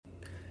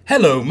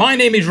Hello, my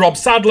name is Rob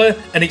Sadler,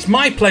 and it's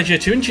my pleasure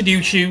to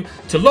introduce you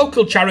to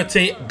local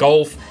charity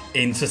Golf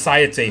in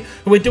Society,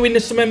 who are doing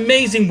some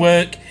amazing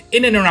work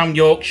in and around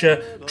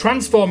Yorkshire,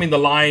 transforming the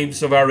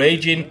lives of our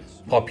ageing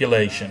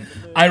population.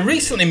 I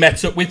recently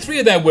met up with 3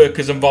 of their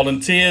workers and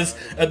volunteers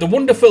at the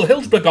wonderful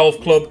Hillsborough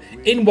Golf Club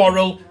in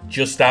Worrell,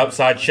 just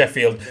outside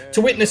Sheffield,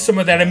 to witness some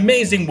of their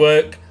amazing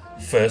work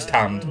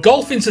firsthand.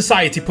 Golf in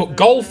Society put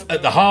golf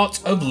at the heart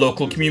of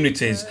local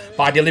communities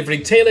by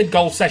delivering tailored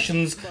golf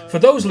sessions for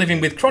those living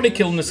with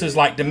chronic illnesses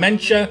like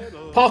dementia,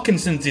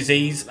 Parkinson's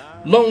disease,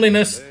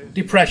 loneliness,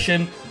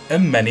 depression,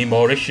 and many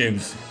more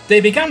issues.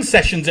 They began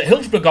sessions at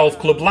Hillsborough Golf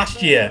Club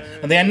last year,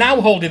 and they are now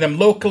holding them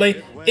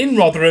locally in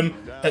Rotherham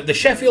at the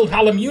Sheffield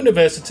Hallam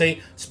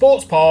University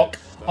Sports Park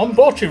on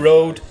Bawtry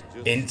Road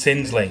in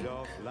Tinsley.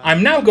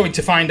 I'm now going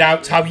to find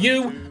out how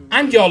you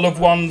and your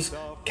loved ones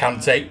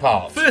can take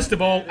part. First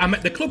of all, I'm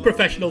at the club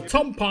professional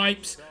Tom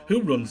Pipes,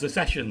 who runs the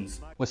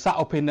sessions. We're sat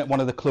up in one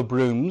of the club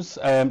rooms,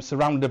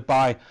 surrounded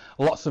by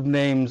lots of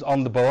names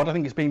on the board. I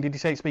think did you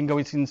say it's been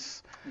going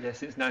since? Yeah,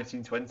 since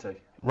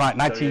 1920. Right,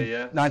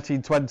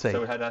 1920.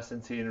 So we had our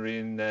centenary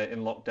in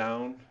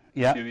lockdown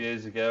a few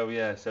years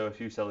ago, so a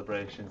few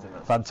celebrations and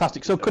that.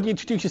 Fantastic. So could you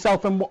introduce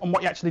yourself and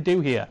what you actually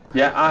do here?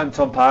 Yeah, I'm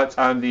Tom Pipes.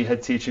 I'm the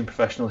head teaching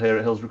professional here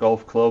at Hillsborough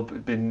Golf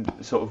Club. Been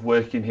sort of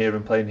working here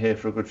and playing here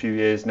for a good few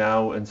years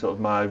now, and sort of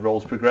my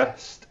role's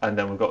progressed, and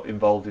then we've got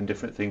involved in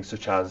different things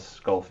such as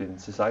Golf in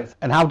Society.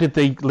 And how did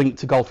the link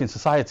to Golf in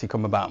Society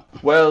come about?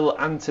 Well,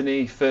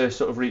 Anthony first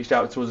sort of reached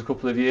out to us a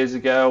couple of years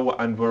ago,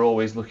 and we're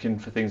always looking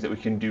for things that we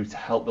can do to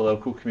help the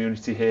local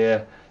community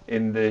here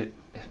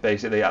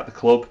basically at the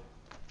club.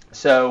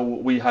 So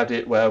we had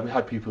it where we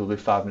had people who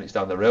lived 5 minutes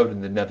down the road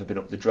and they'd never been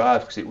up the drive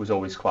because it was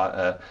always quite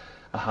a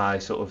high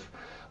sort of,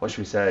 what should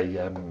we say,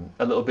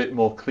 a little bit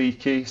more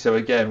cliquey. So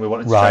again, we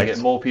wanted to try and get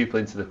more people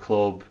into the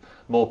club,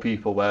 more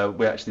people where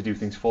we actually do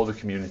things for the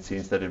community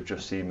instead of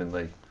just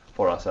seemingly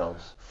for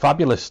ourselves.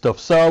 Fabulous stuff.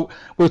 So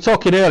we were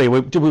talking earlier,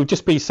 we've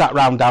just been sat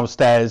round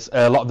downstairs,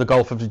 a lot of the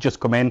golfers have just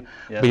come in,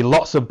 been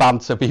lots of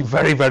banter, been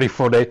very, very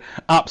funny,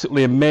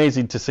 absolutely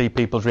amazing to see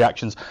people's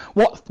reactions.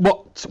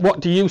 What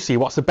do you see?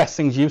 What's the best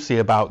things you see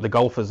about the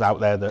golfers out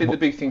there? I think the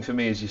big thing for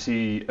me is you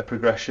see a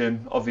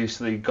progression.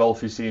 Obviously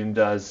golf is seen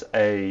as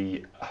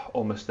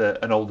almost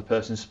an older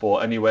person's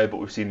sport anyway, but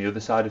we've seen the other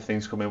side of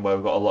things come in where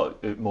we've got a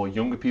lot more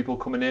younger people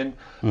coming in,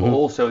 but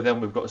also then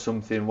we've got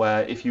something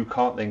where if you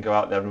can't then go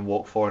out there and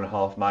walk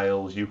 4.5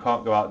 miles, you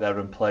can't go out there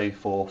and play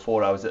for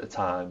 4 hours at a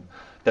time.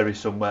 There is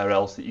somewhere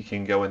else that you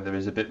can go, and there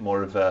is a bit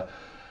more of a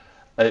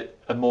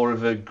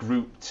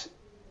grouped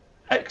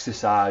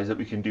exercise that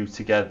we can do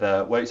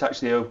together where it's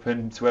actually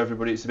open to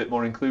everybody. It's a bit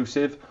more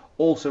inclusive.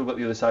 Also, we've got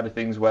the other side of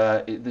things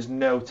where there's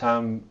no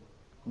time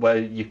where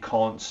you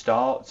can't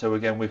start. So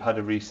again, we've had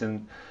a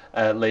recent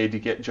lady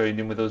get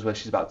joined in with us where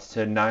she's about to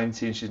turn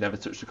 90 and she's never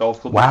touched a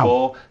golf club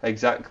before.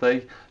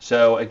 Exactly.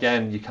 So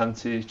again, you can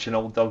teach an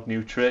old dog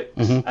new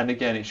tricks, and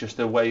again, it's just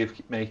a way of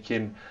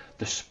making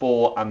the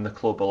sport and the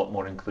club a lot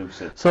more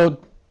inclusive.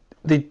 So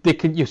you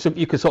can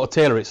sort of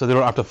tailor it so they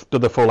don't have to do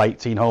the full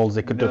 18 holes.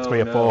 They could do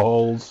 3 or 4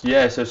 holes.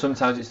 Yeah, so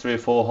sometimes it's 3 or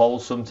 4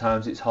 holes,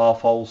 sometimes it's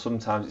half holes,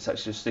 sometimes it's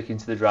actually just sticking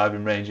to the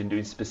driving range and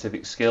doing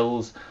specific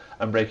skills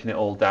and breaking it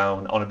all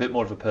down on a bit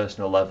more of a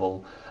personal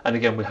level. And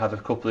again, we have a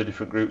couple of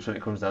different groups when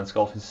it comes down to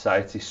Golf in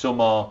Society.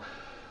 Some are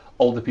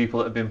older people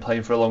that have been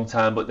playing for a long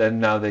time, but then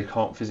now they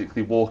can't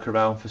physically walk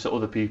around. For some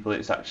other people,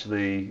 it's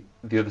actually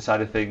the other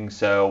side of things,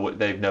 so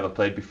they've never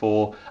played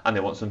before and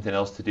they want something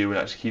else to do and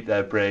actually keep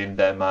their brain,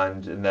 their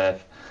mind, and their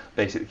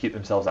basically keep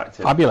themselves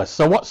active. Fabulous.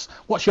 So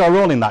what's your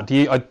role in that?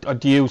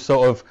 Do you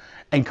sort of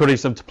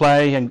encourage them to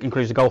play and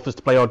encourage the golfers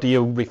to play, or do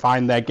you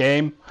refine their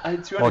game? To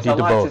be honest, I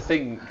like to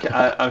think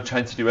I'm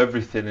trying to do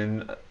everything,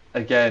 and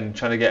again,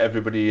 trying to get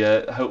everybody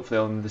hopefully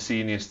on the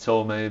seniors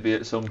tour maybe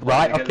at some point.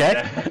 Right,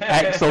 okay.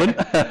 Excellent.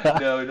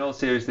 No, in all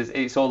seriousness,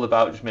 it's all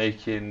about just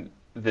making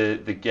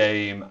the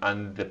game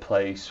and the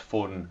place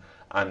fun,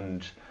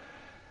 and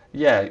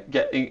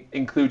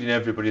including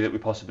everybody that we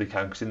possibly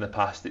can, because in the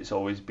past it's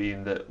always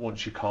been that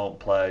once you can't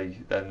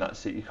play, then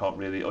that's it, you can't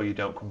really, or you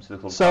don't come to the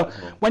club. So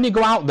when you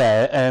go out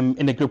there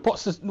in a group,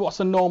 what's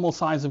a normal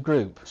size of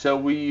group? So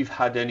we've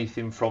had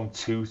anything from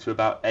 2 to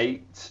about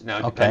 8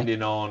 now,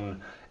 depending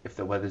on if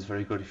the weather's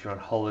very good, if you're on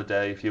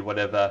holiday, if you're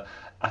whatever.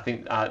 I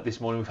think this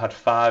morning we've had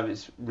 5.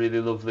 It's really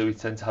lovely. We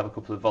tend to have a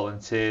couple of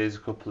volunteers, a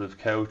couple of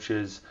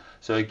coaches.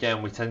 So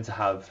again, we tend to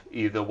have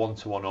either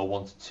 1-to-1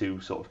 or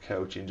 1-to-2 sort of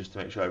coaching just to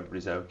make sure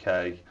everybody's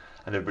okay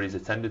and everybody's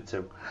attended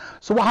to.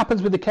 So what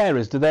happens with the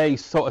carers? Do they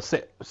sort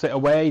of sit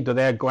away? Do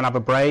they go and have a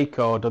break,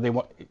 or do they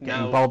get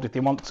involved if they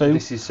want to?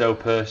 This is so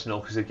personal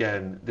because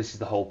again, this is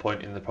the whole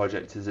point in the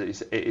project, is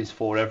it is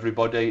for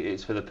everybody.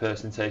 It's for the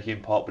person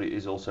taking part, but it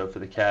is also for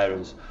the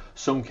carers.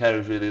 Some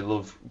carers really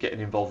love getting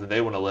involved and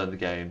they want to learn the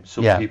game.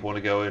 Some people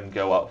want to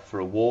go out for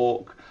a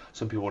walk.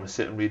 Some people want to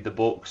sit and read the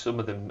book. Some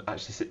of them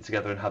actually sit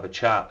together and have a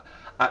chat.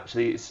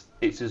 Actually,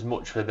 it's as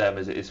much for them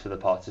as it is for the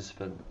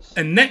participants.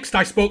 And next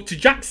I spoke to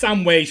Jack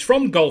Samways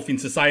from Golf in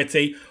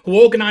Society,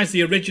 who organised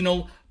the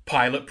original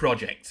pilot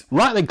project.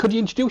 Right then, could you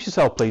introduce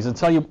yourself, please, and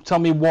tell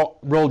me what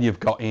role you've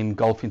got in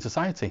Golf in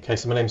Society? Okay,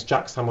 so my name's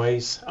Jack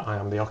Samways. I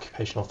am the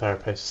occupational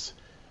therapist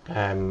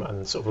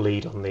and sort of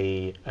lead on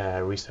the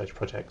research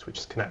project, which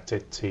is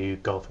connected to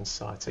Golf in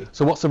Society.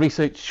 So what's the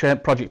research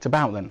project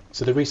about then?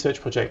 So the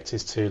research project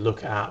is to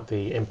look at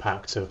the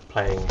impact of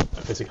playing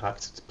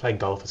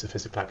golf as a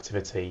physical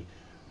activity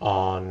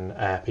on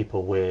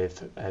people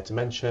with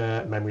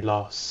dementia, memory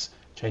loss,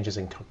 changes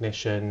in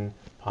cognition,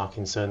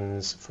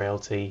 Parkinson's,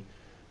 frailty.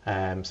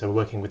 So we're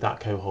working with that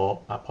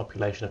cohort, that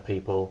population of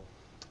people.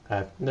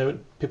 No,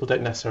 people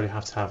don't necessarily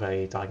have to have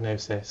a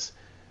diagnosis,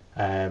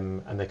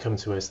 and they come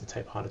to us and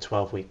take part in a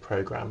 12-week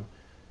program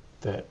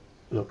that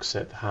looks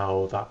at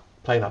how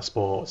playing that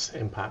sport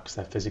impacts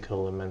their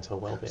physical and mental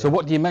well-being. So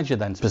what do you measure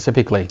then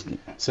specifically?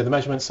 So the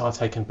measurements are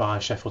taken by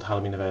Sheffield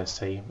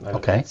University. They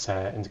look at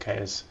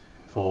indicators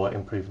for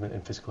improvement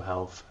in physical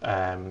health.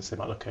 So they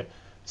might look at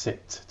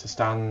sit to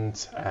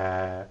stand,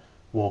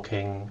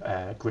 walking,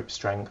 grip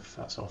strength,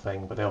 that sort of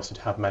thing. But they also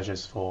have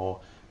measures for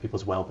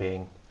people's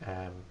well-being,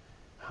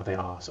 how they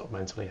are sort of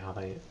mentally, how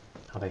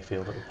they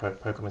feel that the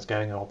program is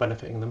going or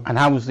benefiting them. And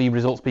how has the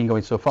results been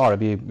going so far?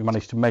 Have you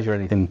managed to measure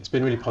anything? It's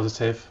been really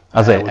positive.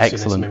 Has it? We've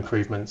Excellent. seen some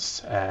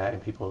improvements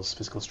in people's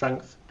physical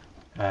strength,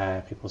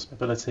 people's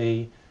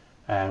mobility.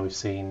 We've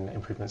seen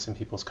improvements in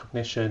people's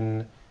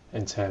cognition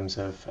in terms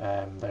of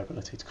their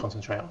ability to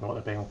concentrate on what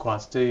they're being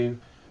required to do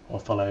or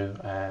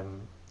follow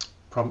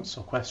prompts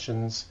or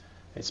questions.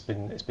 It's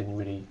been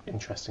really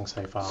interesting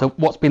so far. So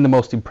what's been the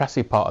most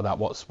impressive part of that?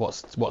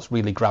 What's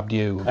really grabbed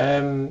you?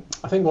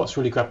 I think what's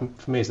really grabbed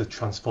for me is the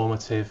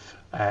transformative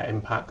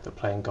impact that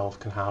playing golf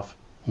can have.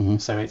 Mm-hmm.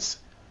 So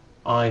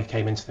I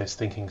came into this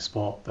thinking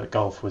that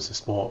golf was a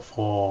sport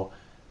for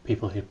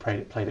people who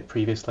played it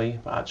previously,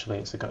 but actually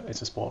it's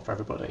a sport for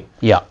everybody.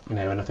 Yeah. And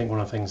I think one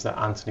of the things that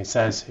Anthony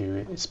says, who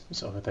is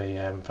sort of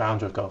the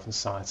founder of Golf in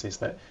Society, is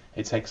that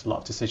it takes a lot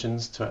of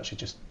decisions to actually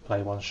just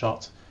play one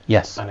shot.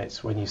 Yes. And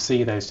it's when you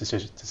see those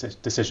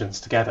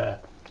decisions together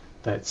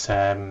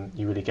that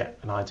you really get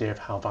an idea of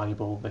how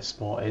valuable this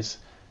sport is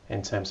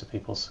in terms of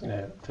people's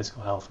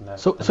physical health and their.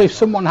 So if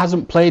someone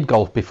hasn't played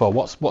golf before,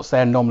 what's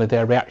normally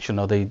their reaction?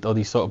 Are they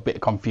sort of a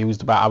bit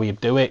confused about how you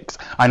do it?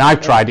 And I've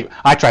tried it.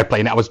 I tried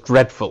playing it. I was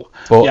dreadful.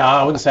 But yeah,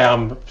 I wouldn't say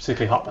I'm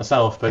particularly hot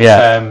myself, but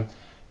yeah,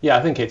 I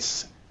think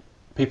it's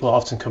people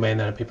often come in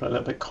and people are a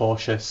little bit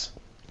cautious.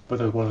 But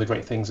one of the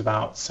great things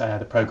about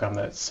the program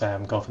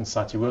that Golf in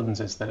Society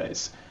runs is that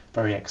it's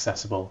very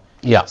accessible.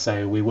 Yeah.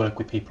 So we work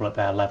with people at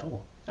their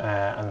level,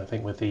 and I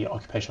think with the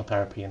occupational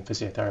therapy and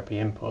physiotherapy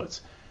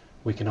input,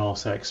 we can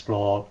also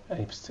explore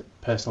any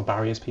personal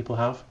barriers people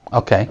have.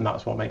 Okay. And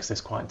that's what makes this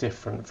quite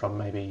different from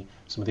maybe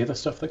some of the other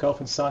stuff that Golf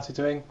in Society are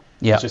doing.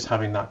 Yeah. It's just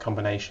having that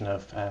combination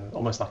of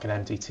almost like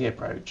an MDT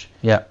approach.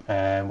 Yeah.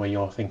 Where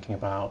you're thinking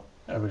about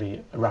a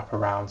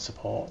wraparound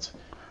support.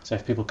 So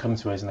if people come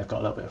to us and they've got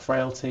a little bit of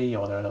frailty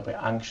or they're a little bit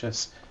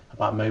anxious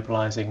about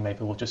mobilising,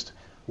 maybe we'll just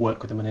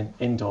work with them in an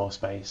indoor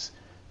space,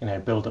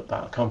 build up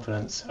that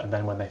confidence, and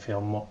then when they feel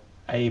more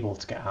able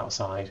to get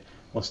outside,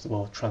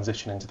 we'll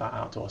transition into that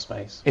outdoor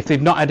space. If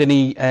they've not had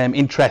any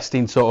interest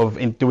in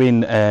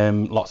doing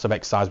lots of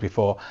exercise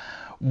before,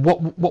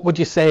 what would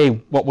you say?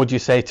 What would you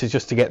say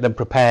to get them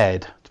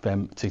prepared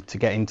to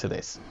get into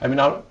this? I mean,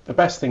 the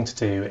best thing to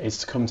do is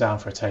to come down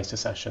for a taster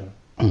session.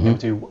 Mm-hmm. We'll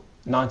do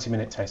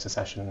 90-minute taster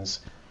sessions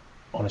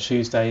on a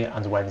Tuesday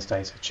and a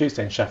Wednesday. So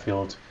Tuesday in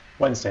Sheffield,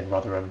 Wednesday in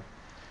Rotherham.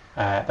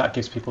 That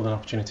gives people an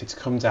opportunity to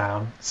come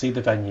down, see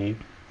the venue,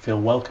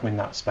 feel welcome in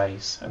that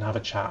space, and have a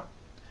chat.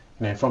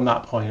 From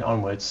that point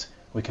onwards,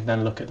 we can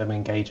then look at them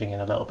engaging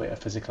in a little bit of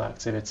physical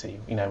activity.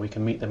 We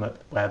can meet them at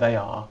where they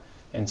are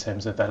in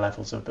terms of their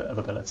levels of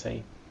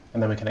ability,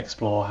 and then we can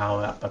explore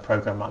how the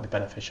program might be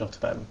beneficial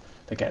to them.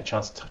 They get a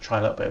chance to try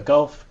a little bit of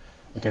golf.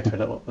 We go through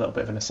a little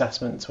bit of an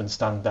assessment to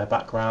understand their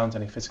background,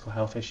 any physical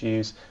health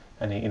issues,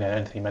 any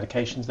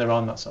medications they're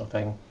on, that sort of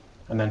thing,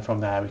 and then from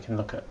there we can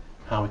look at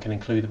how we can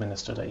include them in the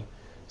study.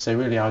 So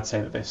really, I would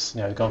say that this,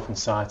 Golf in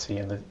Society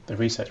and the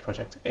research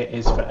project, it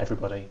is for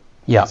everybody.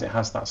 Yeah. Because it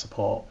has that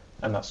support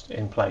and that's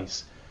in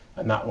place,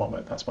 and that's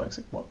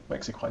what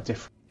makes it quite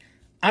different.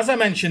 As I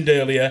mentioned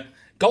earlier,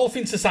 Golf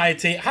in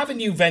Society have a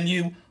new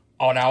venue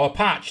on our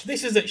patch.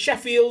 This is at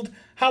Sheffield,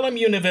 Hallam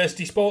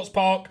University Sports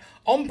Park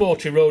on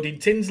Bawtry Road in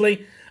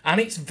Tinsley,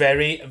 and it's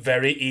very,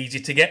 very easy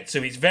to get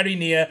to. It's very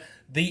near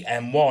the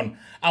M1.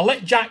 I'll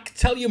let Jack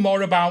tell you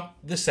more about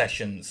the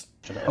sessions.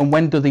 And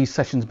when do these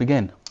sessions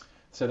begin?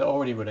 So they're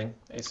already running.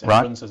 It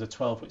Right. runs as a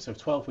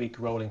 12-week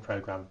rolling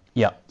programme.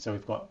 Yeah. So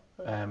we've got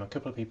a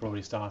couple of people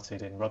already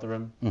started in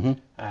Rotherham.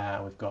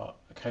 Mm-hmm. We've got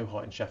a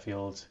cohort in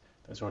Sheffield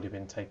that's already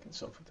been taken,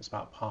 that's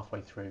about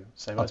halfway through.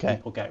 So as Okay.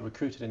 people get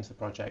recruited into the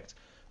project,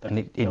 And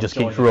it just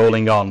join keeps in.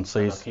 rolling on. So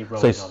And they'll keep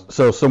rolling on.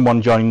 so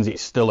someone joins,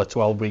 it's still a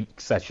 12-week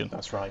session.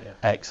 That's right, yeah.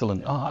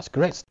 Excellent. Oh, that's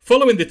great.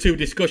 Following the two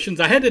discussions,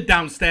 I headed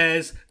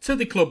downstairs to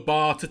the club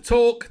bar to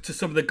talk to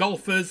some of the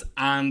golfers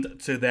and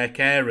to their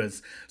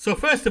carers. So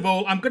first of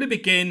all, I'm going to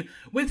begin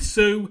with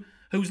Sue,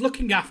 who's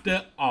looking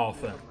after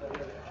Arthur.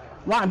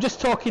 Right, I'm just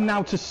talking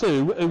now to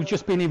Sue, who's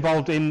just been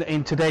involved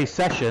in today's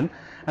session.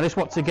 I just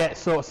want to get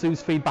sort of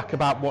Sue's feedback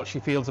about what she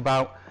feels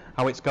about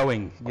how it's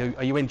going.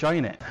 Are you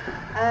enjoying it?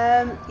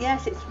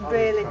 Yes, it's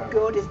really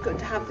good. It's good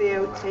to have the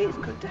OT. It's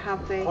good to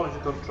have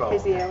the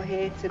physio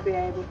here to be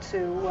able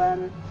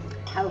to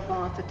help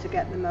Arthur to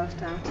get the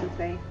most out of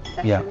the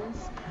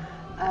sessions.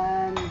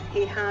 Yeah.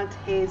 He had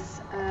his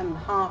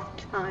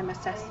half-time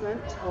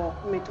assessment or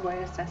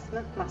midway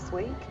assessment last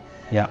week.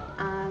 Yeah.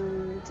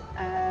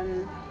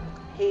 And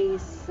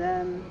he's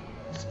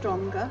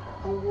stronger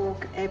and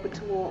able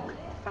to walk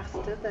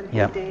faster than he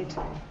did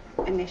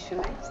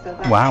initially. So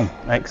that's wow,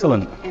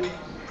 excellent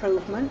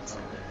improvement.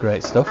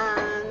 Great stuff.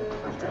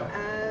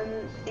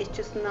 And it's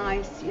just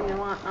nice, you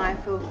know. I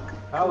feel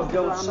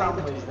comfortable. I'm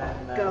able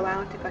to go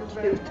out if I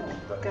choose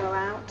to go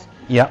out.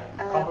 Yeah.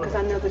 Because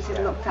I know that he's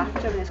looked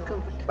after and he's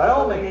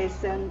comfortable and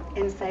he's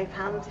in safe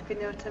hands, if you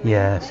know what I mean.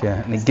 Yes,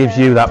 yeah, and it gives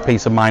you that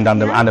peace of mind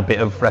and a bit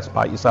of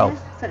respite yourself.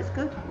 Yeah, so it's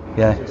good.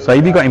 Yeah. So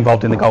have you got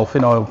involved in the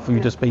golfing, or have you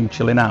just been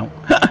chilling out?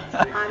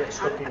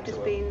 I've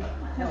just been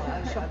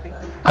shopping.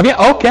 Have you?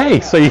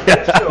 Okay, so you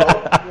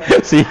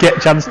so you get a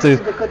chance to.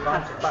 It's a good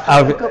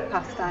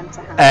pastime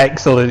to have.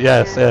 Excellent.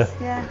 Yes.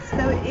 Yeah.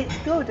 So it's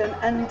good,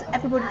 and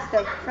everybody's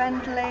so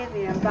friendly.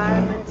 The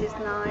environment is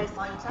nice.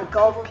 The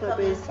golf club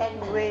is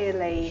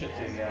really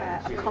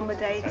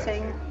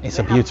accommodating. It's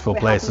a beautiful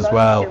place as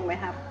well. We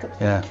have cups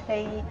of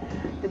tea.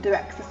 They do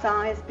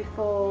exercise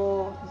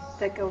before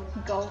they go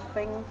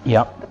golfing.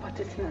 Yep. The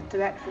participants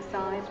do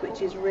exercise,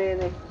 which is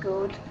really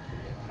good.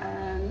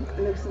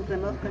 Loosens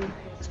them up and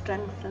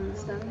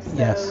strengthens them. So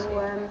yes.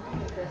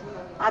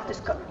 I've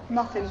just got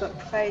nothing but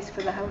praise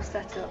for the whole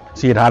setup.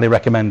 So you'd highly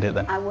recommend it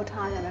then? I would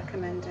highly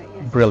recommend it,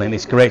 yes. Brilliant.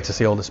 It's great to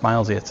see all the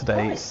smiles here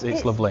today.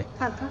 It's lovely.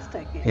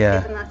 Fantastic. It's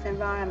a nice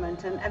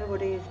environment and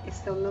everybody is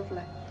so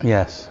lovely.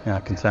 Yes, yeah, I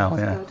can tell,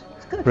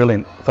 It's good.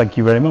 Brilliant. Thank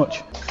you very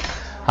much.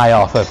 Hi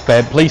Arthur,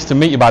 pleased to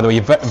meet you, by the way.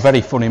 You're a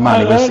very funny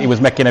man. He was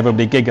making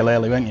everybody giggle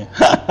earlier, weren't you?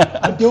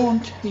 I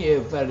don't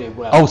hear very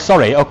well. Oh,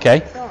 sorry,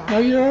 okay. No,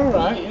 you're all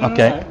right.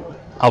 Okay,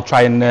 I'll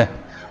try and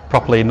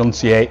properly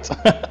enunciate.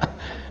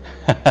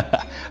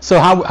 So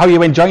how are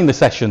you enjoying the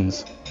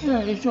sessions?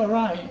 Yeah, it's all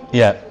right.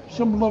 Yeah.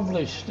 Some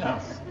lovely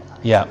stuff.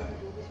 Yeah.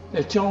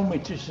 They told me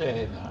to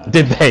say that.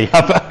 Did they?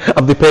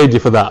 Have they paid you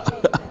for that?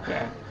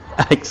 Yeah.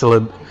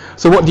 Excellent.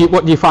 So what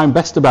do you find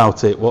best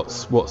about it?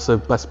 What's the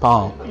best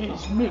part?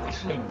 It's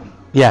mixing.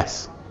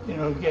 Yes. You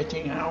know,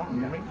 getting out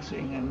and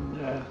mixing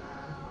and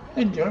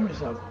enjoying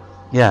myself.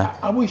 Yeah.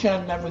 I wish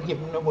I'd never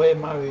given away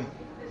my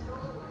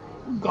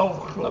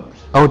golf clubs.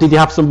 Oh, did you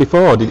have some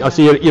before?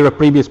 So you're a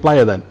previous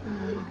player then?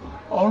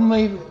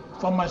 Only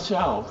for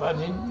myself. I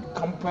didn't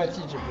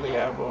competitively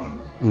have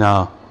one.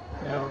 No.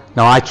 No.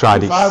 No, I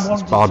tried. If I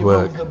wanted hard to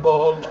work. move the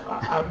ball,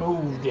 I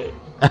moved it.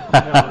 You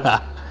know.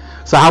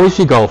 So how is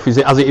your golf? Has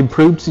it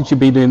improved since you've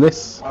been doing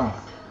this?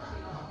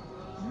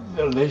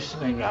 The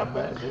listening, I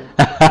bet.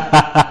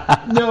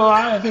 No,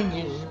 I think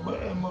it's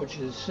much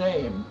the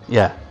same.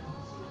 Yeah.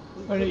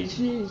 But it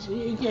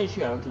gets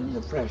you out in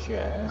the fresh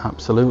air.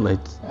 Absolutely.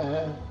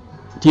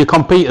 Do you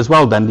compete as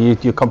well then? Do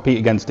you compete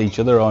against each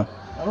other or?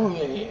 Oh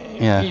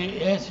yeah.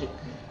 Yes.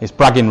 It's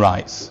bragging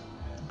rights.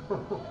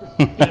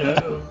 You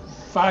know,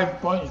 5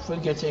 points for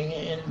getting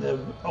in the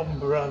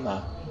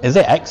umbrella. Is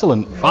it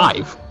excellent?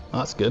 5.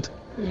 That's good.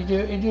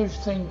 You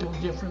just think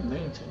of different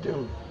things to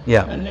do.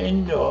 Yeah. And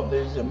indoor,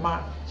 there's a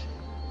mat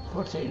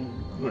putting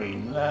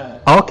green there.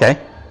 Oh, okay.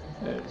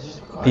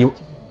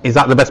 Is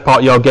that the best part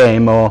of your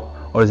game, or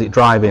is it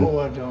driving? Oh,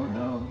 I don't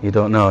know. You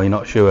don't know. You're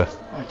not sure.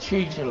 I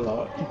cheat a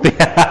lot.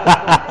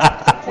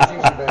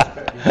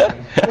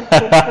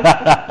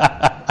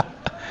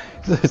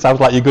 It sounds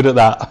like you're good at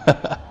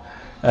that.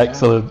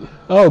 Excellent. Yeah.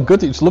 Oh,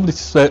 good. It's lovely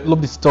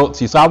to talk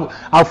to you. So,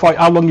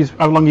 how long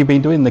have you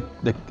been doing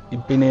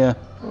you've been here?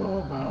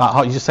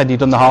 You just said you've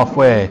done the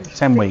halfway,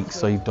 10 weeks.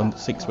 So you've done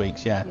 6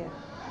 weeks, yeah.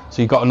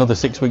 So you've got another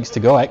 6 weeks to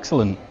go.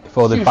 Excellent.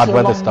 Before the bad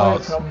weather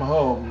starts. From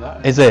home.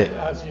 Is it?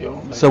 That's the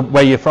only. So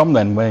where are you from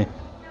then?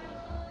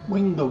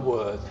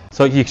 Wingleworth.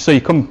 So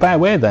you come fair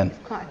way then?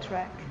 Quite a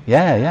trek.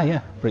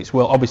 Yeah. But it's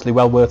obviously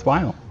well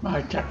worthwhile.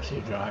 My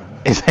taxi driver.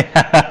 Is it?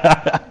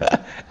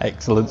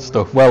 Excellent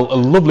stuff. Well,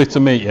 lovely to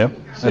meet you.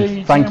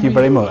 And thank you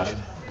very much.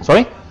 Lad.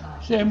 Sorry?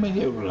 Same with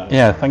you, lad.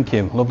 Yeah, thank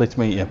you. Lovely to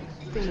meet you.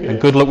 And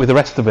good luck with the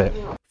rest of it.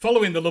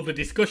 Following the lovely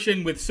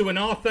discussion with Sue and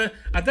Arthur,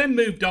 I then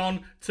moved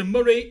on to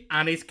Murray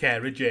and his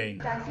carer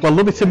Jane. Well,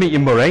 lovely to meet you,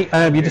 Murray.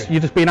 You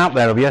just been out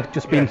there, have you?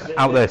 Just been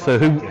out there. So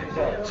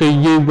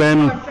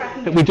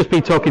we've just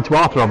been talking to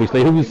Arthur,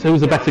 obviously.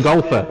 Who's the better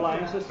golfer?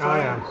 I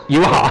am.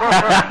 You are.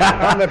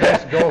 I'm the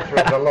best golfer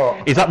of the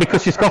lot. Is that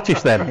because you're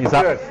Scottish then?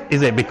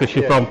 Is it because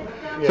you're from?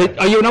 Yeah. So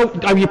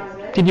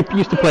did you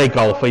used to play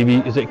golf? Or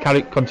is it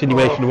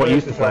continuation of what you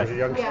used to play? As a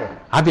youngster.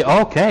 Have you?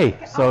 Okay.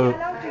 So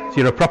So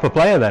you're a proper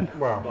player then?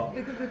 Well,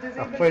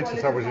 I've played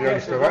since I was a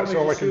youngster, that's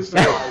all I can say.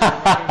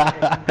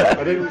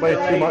 I didn't play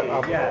too much.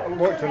 I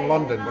worked in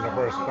London when I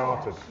first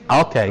started.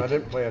 Okay. I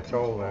didn't play at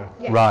all there.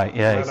 Right,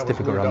 yeah, And it's I was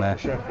difficult moved around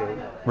up there. to Sheffield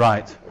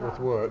Right, with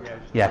work.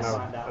 Yes.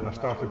 And I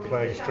started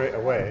playing straight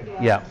away,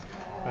 yeah.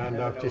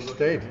 and I've just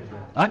stayed.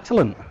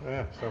 Excellent.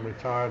 Yeah, so I'm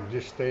retired,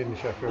 just stayed in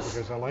Sheffield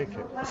because I like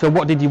it. So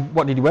what did you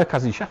work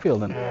as in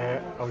Sheffield then?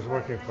 I was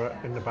working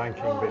in the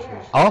banking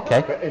business. Oh,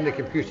 okay. But in the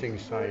computing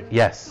side.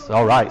 Yes,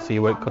 all right, so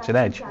you were cutting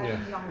edge. Yeah.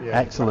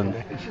 Excellent.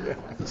 cutting edge,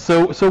 yeah.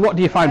 So what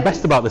do you find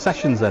best about the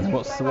sessions then?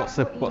 What's the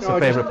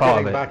favourite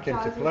part of it? Back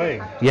into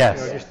playing. Yes.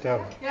 You know, just to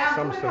have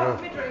some sort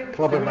of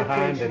club in my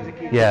hand and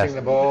Yes. hitting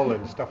the ball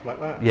and stuff like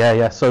that.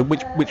 Yeah. So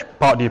which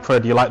part do you prefer?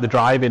 Do you like the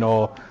driving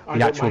or I the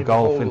don't actual mind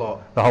golfing?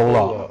 The whole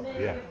lot. lot.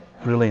 Yeah.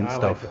 Brilliant I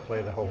stuff. like to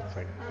play the whole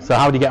thing. So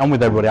how do you get on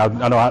with everybody? I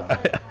know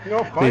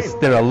No, fine.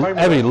 they're Fine a with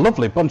very it.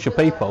 lovely bunch of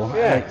people.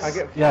 Yeah, It's- I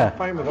get yeah,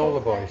 fine with all the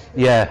boys.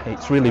 yeah.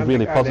 It's really And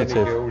really and any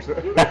positive. girls.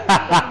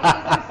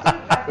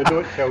 But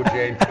don't tell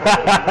Jane.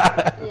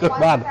 Good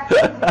man.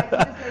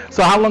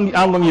 So how long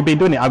have you been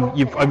doing it?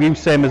 Have you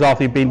same as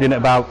Arthur? You've been doing it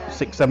about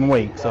 6-7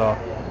 weeks or?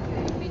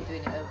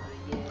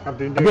 I've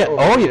been Yeah. doing it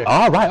over Oh, a you. year.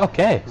 Oh, right.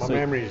 Okay. My So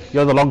memory's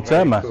you're the long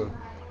very termer. poor.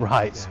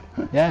 Right.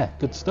 Yeah.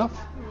 Good stuff.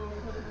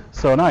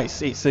 So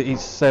nice. It's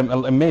an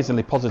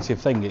amazingly positive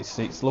thing.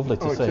 It's lovely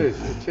to Oh, see.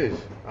 it is.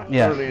 I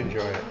Yeah. thoroughly enjoy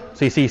it.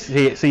 So you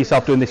see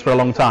yourself doing this for a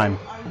long time.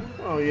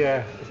 Oh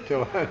yeah,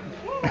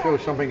 until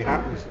something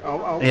happens.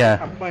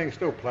 Yeah. I'm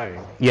still playing,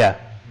 Yeah.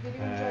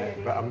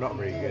 but I'm not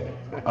very good.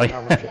 Oh,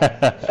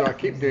 yeah. So I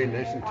keep doing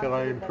this until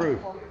I improve.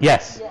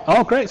 Yes.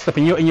 Oh, great stuff.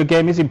 And your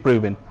game is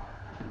improving.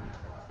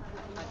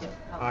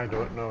 I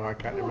don't know, I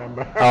can't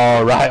remember.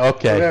 Oh, right.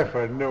 Okay.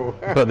 Therefore, no.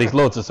 But there's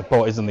loads of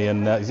support, isn't there?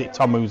 And is it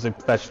Tom who's a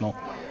professional?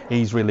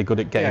 He's really good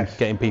at Yes.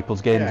 getting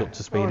people's games Yeah. up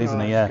to speed, Oh, no, isn't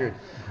he? that's Yeah. good.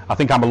 I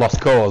think I'm a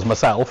lost cause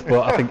myself,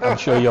 but I'm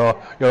sure you're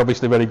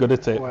obviously very good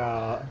at it.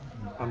 Well,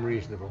 I'm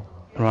reasonable.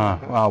 Right.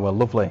 Wow. Well,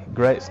 lovely.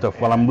 Great stuff.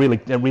 Well, I'm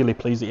really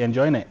pleased that you're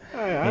enjoying it.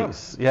 I am.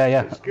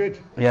 Yeah. It's good.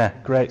 Yeah.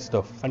 Great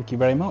stuff. Thank you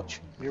very much.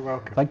 You're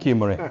welcome. Thank you,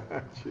 Murray.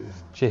 Cheers.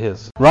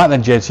 Cheers. Right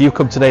then, Jane. So you've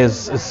come today as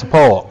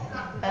support.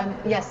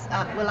 Yes,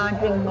 well, I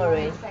bring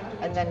Murray,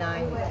 and then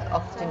I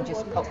often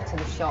just pop to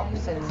the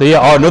shops and. So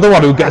yeah, another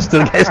one who gets to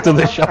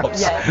the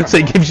shops. Yeah. So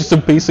it gives you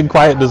some peace and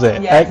quiet, does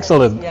it? Yes,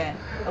 Excellent. Yeah.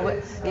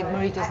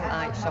 Murray doesn't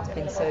like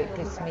shopping, so it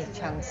gives me a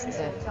chance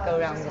to go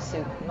around the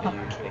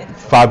supermarket.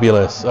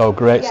 Fabulous. Oh,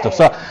 great stuff.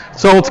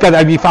 So altogether,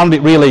 have you found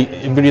it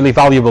really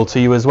valuable to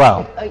you as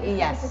well?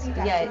 Yes,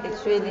 yeah,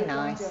 it's really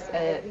nice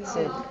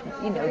to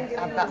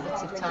have that bit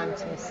of time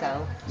to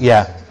myself.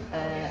 Yeah.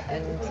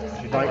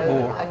 And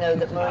I know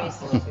that Murray's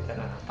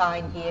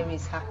fine here.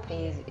 He's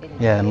happy.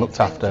 And looked he's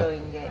after.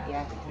 Enjoying it,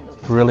 yeah.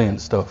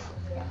 Brilliant stuff.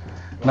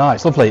 No,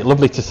 it's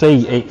lovely to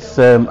see. It's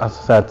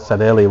as I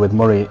said earlier with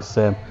Murray,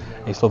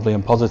 it's lovely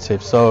and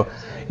positive. So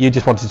you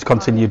just wanted to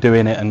continue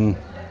doing it, and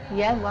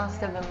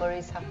Whilst ever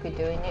Murray's happy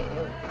doing it.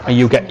 and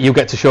you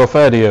get to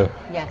chauffeur, do you?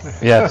 Yes.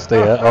 Yes, do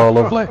you? Oh,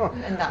 lovely.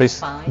 And that's But it's,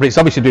 fine. but it's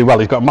obviously doing well.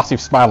 He's got a massive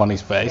smile on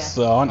his face,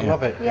 Yeah. so aren't I you?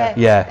 love it.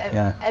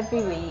 Yeah.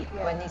 Every week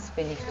when he's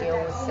finished, he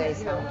always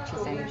says how much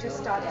he's enjoyed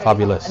it.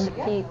 Fabulous. And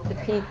the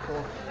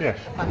people, Yes.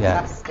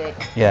 fantastic.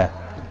 Yeah.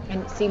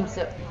 And it seems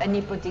that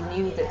anybody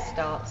new that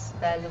starts,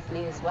 they're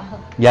lovely as well.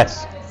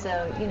 Yes.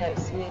 So,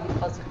 it's a really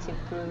positive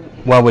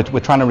group. Well, we're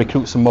trying to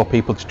recruit some more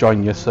people to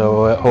join you,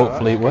 so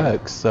hopefully it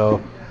works.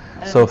 So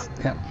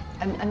yeah.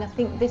 And I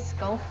think this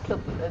golf club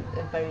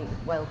are very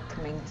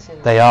welcoming to.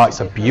 They are. It's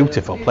a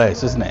beautiful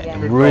place, isn't it?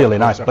 Yeah. A really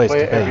nice I place play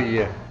to it every be.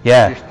 year.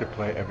 Yeah. I used to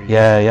play it every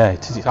year. Yeah.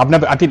 It is.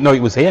 I didn't know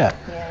it was here.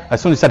 Yeah.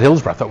 As soon as it said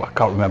Hillsborough, I thought, well, I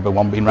can't remember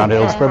one being around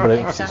Hillsborough, but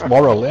it's exactly.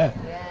 Worrell, yeah.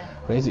 Yeah.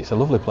 It is. It's a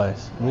lovely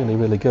place. Really,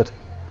 really good.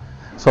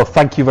 So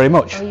thank you very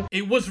much.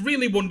 It was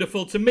really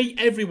wonderful to meet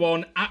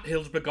everyone at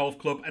Hillsborough Golf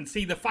Club and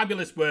see the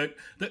fabulous work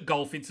that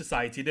Golfing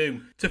Society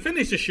do. To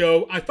finish the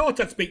show, I thought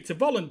I'd speak to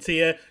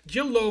volunteer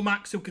Jill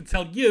Lomax, who can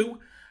tell you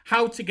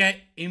how to get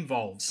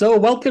involved. So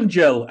welcome,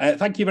 Jill.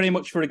 Thank you very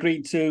much for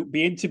agreeing to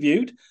be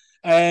interviewed.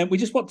 We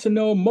just want to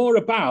know more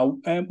about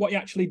what you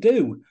actually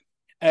do.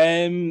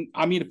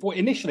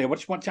 Initially, I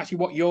just want to ask you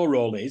what your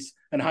role is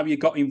and how you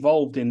got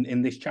involved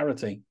in this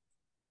charity.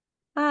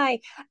 Hi.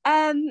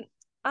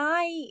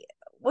 I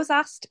was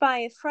asked by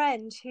a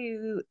friend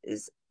who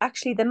is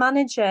actually the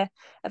manager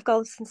of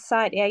Golfing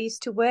Society. I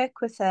used to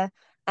work with her.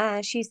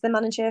 She's the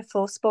manager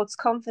for Sports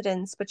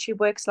Confidence, but she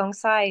works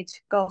alongside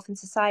Golfing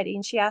Society.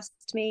 And she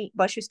asked me,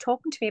 she was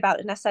talking to me about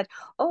it, and I said,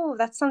 "Oh,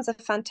 that sounds a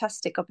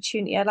fantastic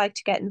opportunity. I'd like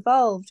to get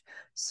involved."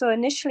 So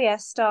initially, I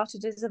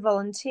started as a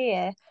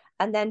volunteer.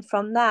 And then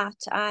from that,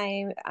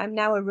 I'm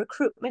now a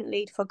recruitment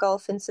lead for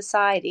Golfing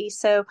Society.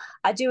 So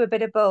I do a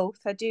bit of both.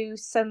 I do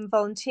some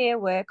volunteer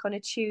work on a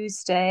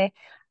Tuesday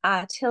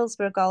at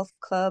Hillsborough Golf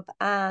Club,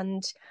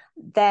 and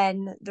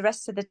then the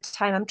rest of the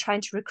time I'm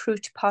trying to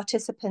recruit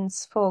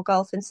participants for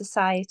Golfing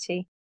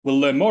Society. We'll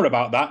learn more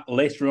about that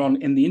later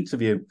on in the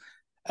interview.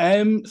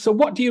 So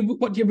what do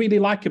you really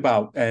like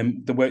about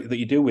the work that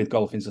you do with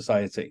Golfing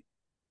Society?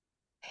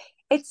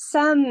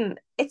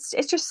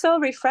 It's just so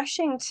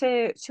refreshing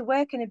to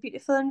work in a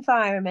beautiful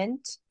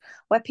environment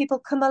where people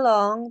come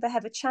along, they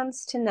have a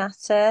chance to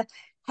natter,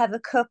 have a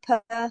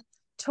cuppa,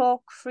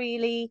 talk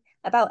freely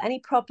about any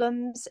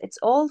problems. It's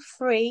all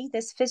free.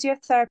 There's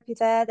physiotherapy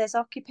there, there's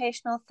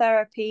occupational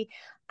therapy,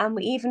 and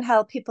we even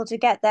help people to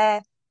get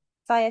there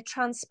via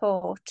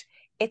transport.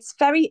 It's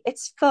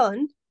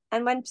fun.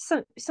 And when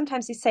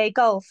sometimes you say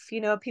golf,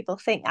 people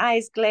think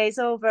eyes glaze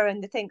over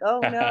and they think, oh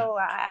no,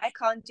 I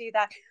can't do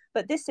that.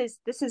 But this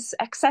is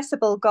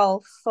accessible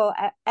golf for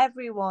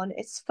everyone.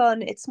 It's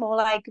fun. It's more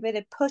like a bit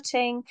of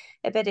putting,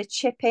 a bit of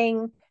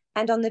chipping,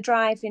 and on the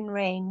driving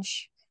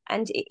range.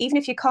 And even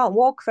if you can't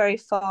walk very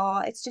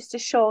far, it's just a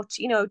short,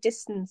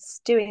 distance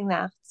doing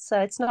that.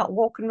 So it's not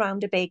walking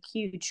around a big,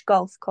 huge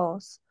golf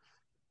course.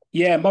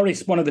 Yeah,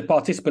 Morris, one of the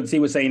participants, he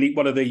was saying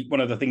one of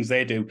the things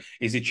they do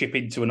is they chip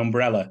into an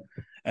umbrella,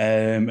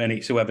 and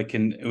it's whoever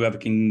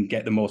can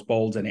get the most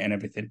balls in it and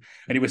everything.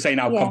 And he was saying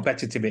how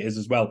competitive it is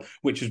as well,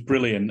 which was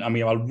brilliant. I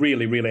mean, I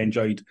really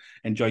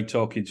enjoyed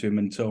talking to him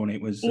and Tony.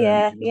 It was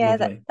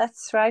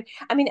that's right.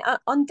 I mean,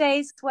 on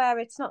days where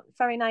it's not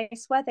very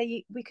nice weather,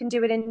 we can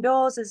do it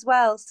indoors as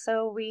well.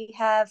 So we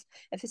have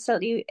a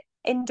facility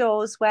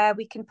indoors where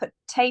we can put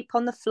tape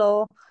on the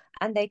floor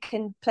and they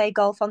can play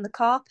golf on the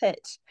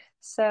carpet.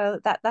 So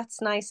that's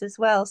nice as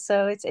well.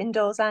 So it's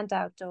indoors and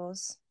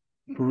outdoors.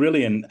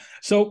 Brilliant.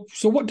 So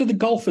what do the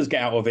golfers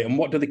get out of it, and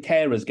what do the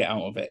carers get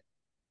out of it?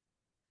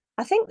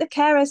 I think the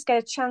carers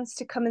get a chance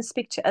to come and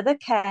speak to other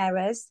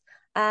carers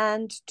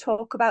and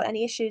talk about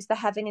any issues they're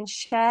having and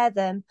share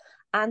them.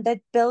 And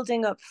they're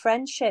building up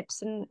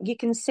friendships, and you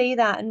can see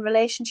that in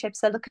relationships.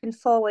 They're looking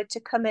forward to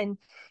coming,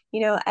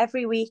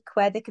 every week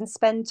where they can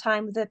spend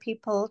time with the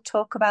people,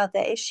 talk about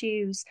their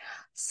issues.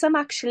 Some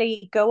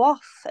actually go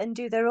off and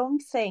do their own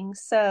thing.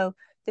 So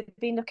they've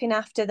been looking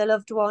after the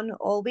loved one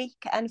all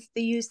week, and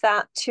they use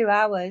that 2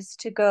 hours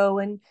to go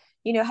and,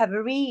 have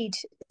a read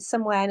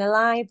somewhere in a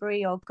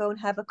library or go and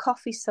have a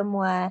coffee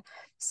somewhere.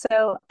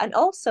 So, and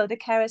also the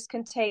carers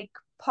can take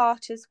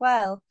part as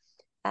well.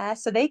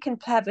 So they can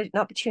have an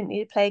opportunity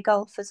to play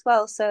golf as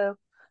well. So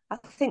I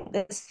think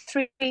there's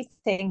 3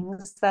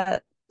 things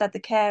that the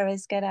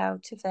carers get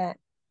out of it.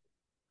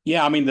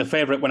 Yeah, I mean, the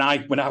favourite when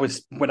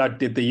I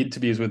did the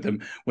interviews with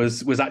them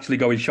was actually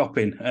going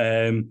shopping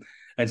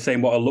and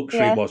saying what a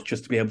luxury it was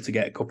just to be able to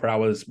get a couple of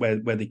hours where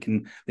they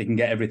can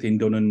get everything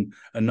done and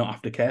not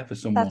have to care for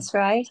someone. That's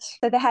right.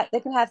 So they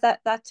can have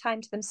that time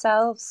to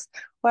themselves,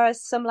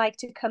 whereas some like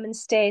to come and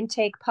stay and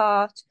take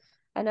part,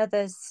 and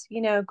others,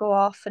 go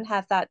off and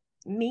have that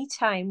me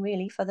time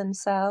really for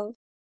themselves.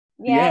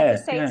 They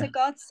say it's a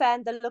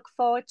godsend. They look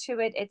forward to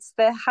it. It's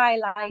the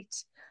highlight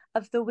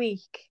of the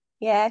week.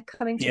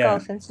 Coming to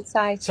Golf in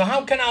Society. So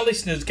how can our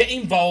listeners get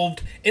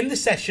involved in the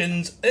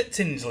sessions at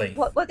Tinsley?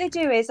 What they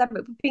do is, I've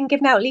been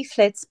giving out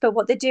leaflets, but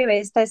what they do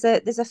is there's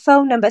a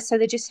phone number, so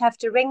they just have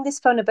to ring this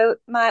phone number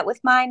with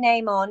my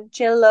name on,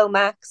 Jill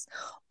Lomax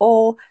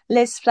or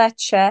Liz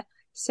Fletcher.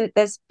 So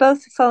there's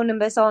both phone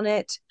numbers on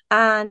it,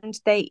 and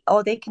they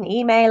can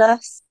email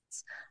us.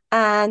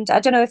 And I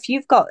don't know if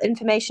you've got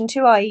information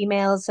to our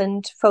emails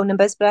and phone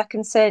numbers, but I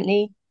can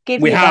certainly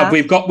give you that.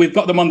 We've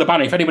got them on the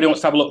banner. If anybody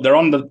wants to have a look, they're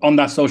on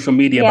their social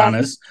media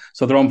banners.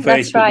 So they're on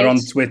Facebook, they're on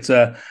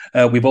Twitter.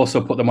 We've also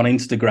put them on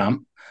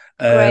Instagram.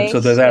 So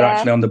they're there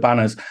actually on the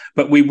banners.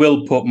 But we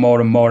will put more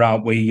and more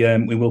out. We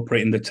will put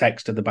it in the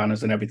text of the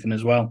banners and everything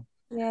as well.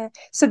 Yeah.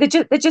 So they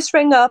just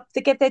ring up, they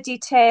give their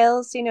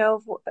details,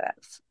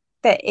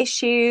 their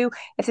issue,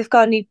 if they've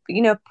got any,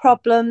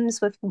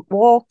 problems with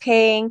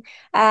walking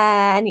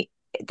and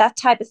that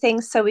type of thing,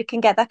 so we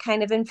can get that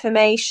kind of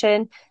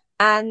information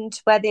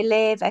and where they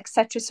live,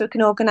 etc. So we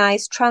can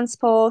organise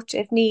transport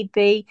if need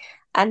be.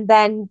 And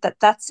then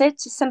that's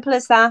it, as simple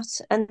as that.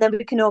 And then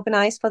we can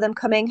organise for them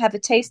coming, have a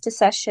taster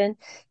session,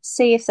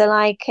 see if they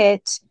like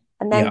it,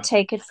 and then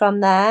take it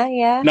from there.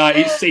 Yeah. No,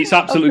 it's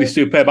absolutely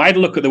superb. I had a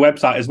look at the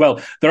website as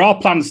well. There are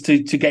plans to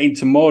get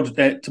into more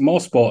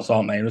sports,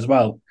 aren't there, as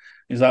well?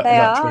 Is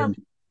that true?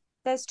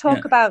 There's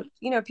talk about,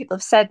 people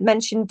have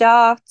mentioned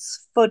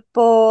darts,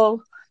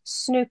 football,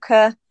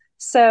 snooker.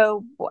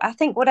 So I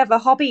think whatever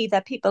hobby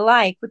that people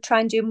like, would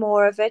try and do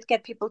more of it,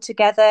 get people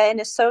together in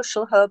a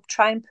social hub,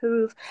 try and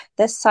improve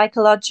their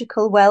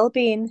psychological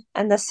well-being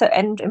and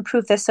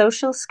improve their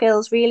social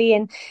skills, really.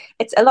 And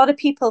it's a lot of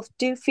people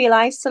do feel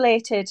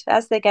isolated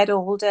as they get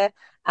older.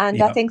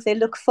 And I think they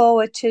look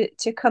forward to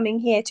coming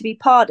here to be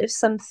part of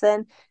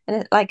something,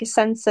 and like a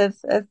sense of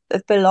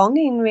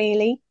belonging,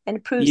 really, and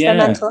improves their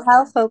mental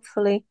health,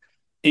 hopefully.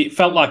 It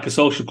felt like a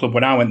social club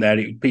when I went there.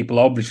 People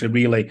obviously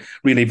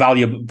really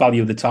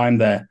value the time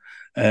there,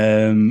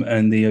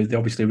 and they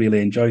obviously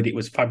really enjoyed it. It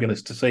was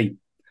fabulous to see.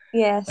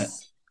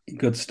 Yes,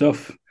 good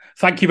stuff.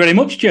 Thank you very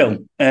much, Jill.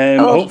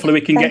 Hopefully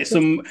we can get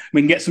some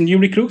new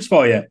recruits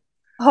for you.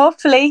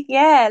 Hopefully,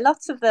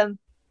 lots of them.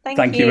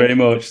 Thank you very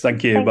much.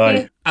 Thank you.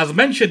 Bye. As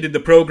mentioned in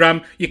the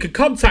programme, you can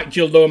contact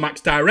Jill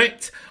Lomax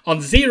direct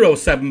on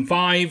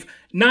 075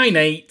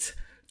 98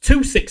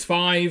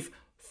 265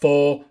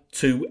 4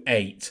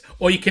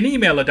 or you can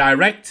email her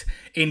direct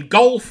in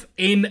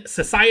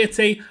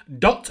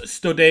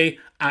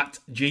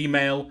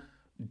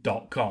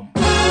golfinsociety.study@gmail.com.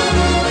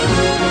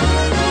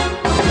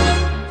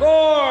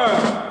 4.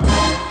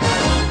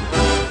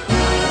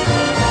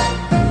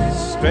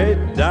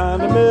 Straight down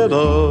the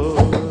middle,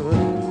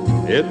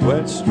 it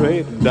went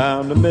straight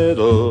down the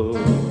middle.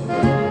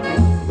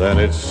 Then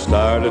it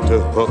started to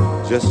hook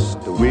just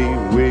a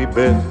wee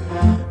bit,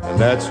 and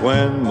that's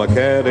when my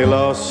caddy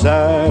lost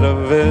sight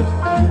of it.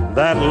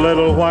 That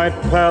little white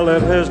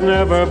pellet has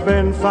never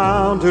been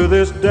found to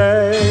this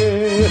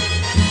day,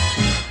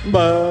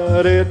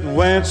 but it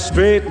went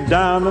straight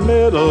down the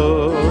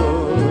middle,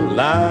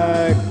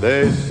 like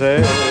they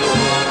say.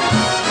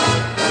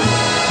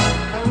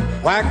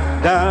 Whack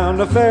down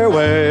the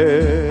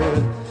fairway,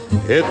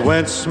 it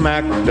went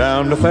smack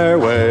down the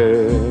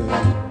fairway.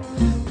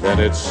 Then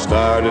it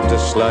started to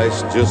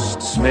slice just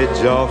a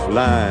smidge off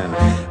line.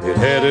 It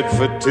headed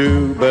for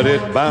 2, but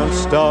it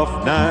bounced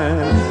off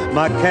 9.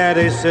 My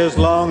caddy says,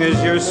 long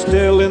as you're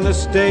still in the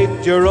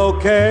state, you're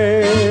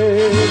okay.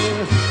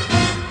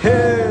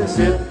 Yes,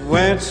 it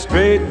went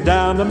straight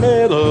down the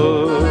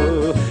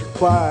middle,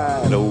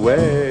 quite a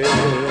way.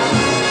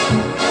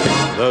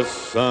 The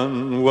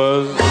sun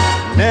was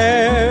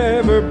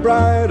never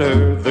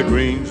brighter, the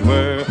greens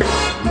were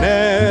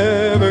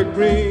never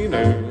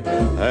greener,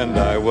 and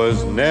I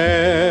was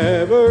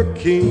never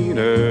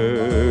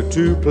keener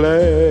to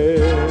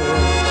play.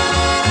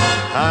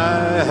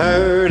 I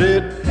heard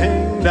it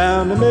ping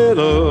down the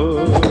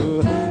middle,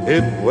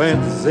 it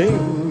went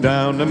zing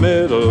down the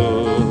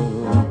middle.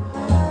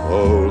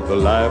 Oh, the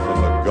life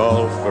of a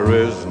golfer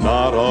is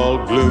not all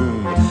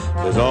gloom.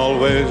 There's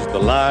always the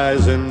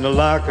lies in the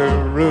locker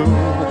room.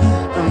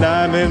 And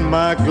I'm in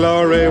my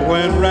glory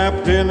when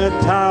wrapped in a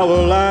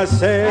towel I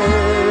say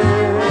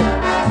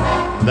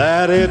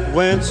that it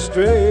went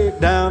straight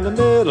down the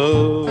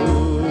middle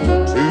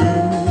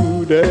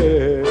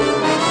today.